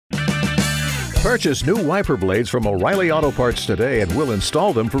Purchase new wiper blades from O'Reilly Auto Parts today and we'll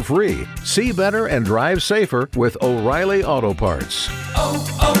install them for free. See better and drive safer with O'Reilly Auto Parts.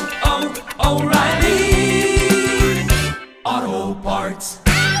 O'Reilly Auto Parts.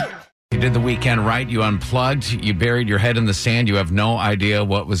 You did the weekend right. You unplugged. You buried your head in the sand. You have no idea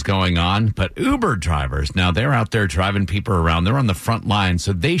what was going on. But Uber drivers, now they're out there driving people around. They're on the front line,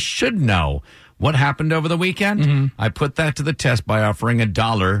 so they should know what happened over the weekend. Mm-hmm. I put that to the test by offering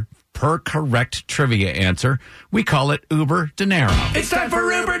 $1 per correct trivia answer. We call it Uber Dinero. It's time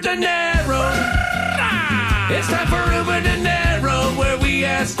for Uber Dinero. It's time for Uber Dinero, where we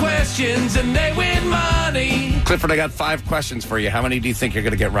ask questions and they win money. Clifford, I got 5 questions for you. How many do you think you're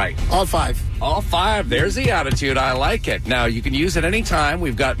going to get right? All 5. All 5. There's the attitude. I like it. Now, you can use it any time.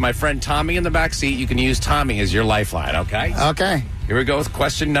 We've got my friend Tommy in the back seat. You can use Tommy as your lifeline, okay? Okay. Here we go with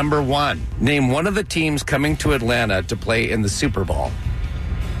question number 1. Name one of the teams coming to Atlanta to play in the Super Bowl.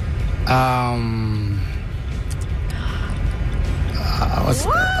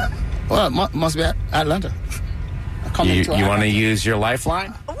 Must be Atlanta. You want to use your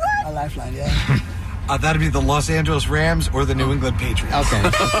lifeline? A lifeline, yeah. That'd be the Los Angeles Rams or the New England Patriots. Okay.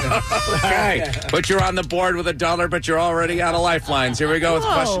 Okay, but you're on the board with $1, but you're already out of lifelines. Here we go with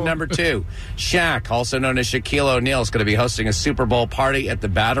question number 2. Shaq, also known as Shaquille O'Neal, is going to be hosting a Super Bowl party at the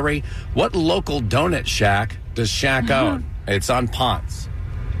Battery. What local donut shack does Shaq own? It's on Ponce.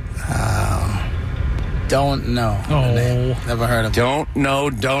 Don't know. Never heard of it. Don't know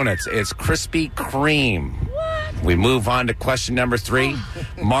donuts. It's Krispy Kreme. What? We move on to question number 3.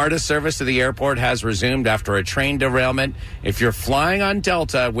 MARTA service to the airport has resumed after a train derailment. If you're flying on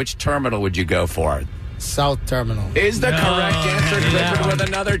Delta, which terminal would you go for? South Terminal. Is the correct answer. Clifford with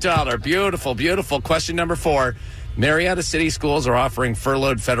another $1. Beautiful, beautiful. Question number 4. Marietta City Schools are offering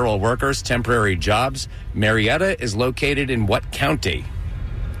furloughed federal workers temporary jobs. Marietta is located in what county?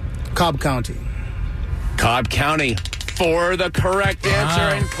 Cobb County. Cobb County for the correct answer.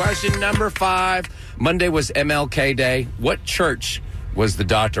 And question number 5. Monday was MLK Day. What church was the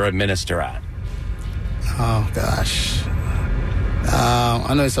doctor a minister at? Oh, gosh.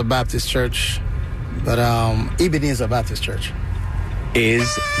 I know it's a Baptist church, but Ebenezer Baptist Church.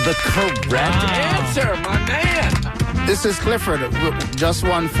 Is the correct answer, my man. This is Clifford. Just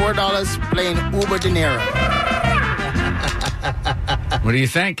won $4 playing Uber Dinero. What do you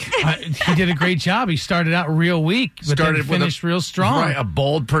think? He did a great job. He started out real weak, but then finished real strong. Right, a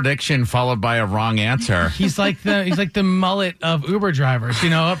bold prediction followed by a wrong answer. He's like the mullet of Uber drivers.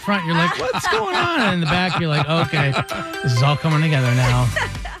 You know, up front you're like, what's going on? And in the back you're like, okay, this is all coming together now.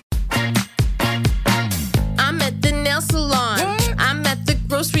 I'm at the nail salon. What? I'm at the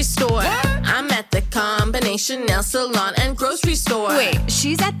grocery store. What? I'm at the combination nail salon and grocery store. Wait,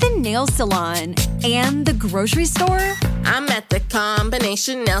 she's at the nail salon and the grocery store? I'm at the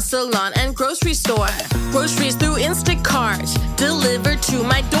combination nail salon and grocery store. Groceries through Instacart, delivered to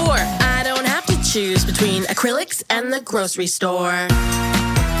my door. I don't have to choose between acrylics and the grocery store.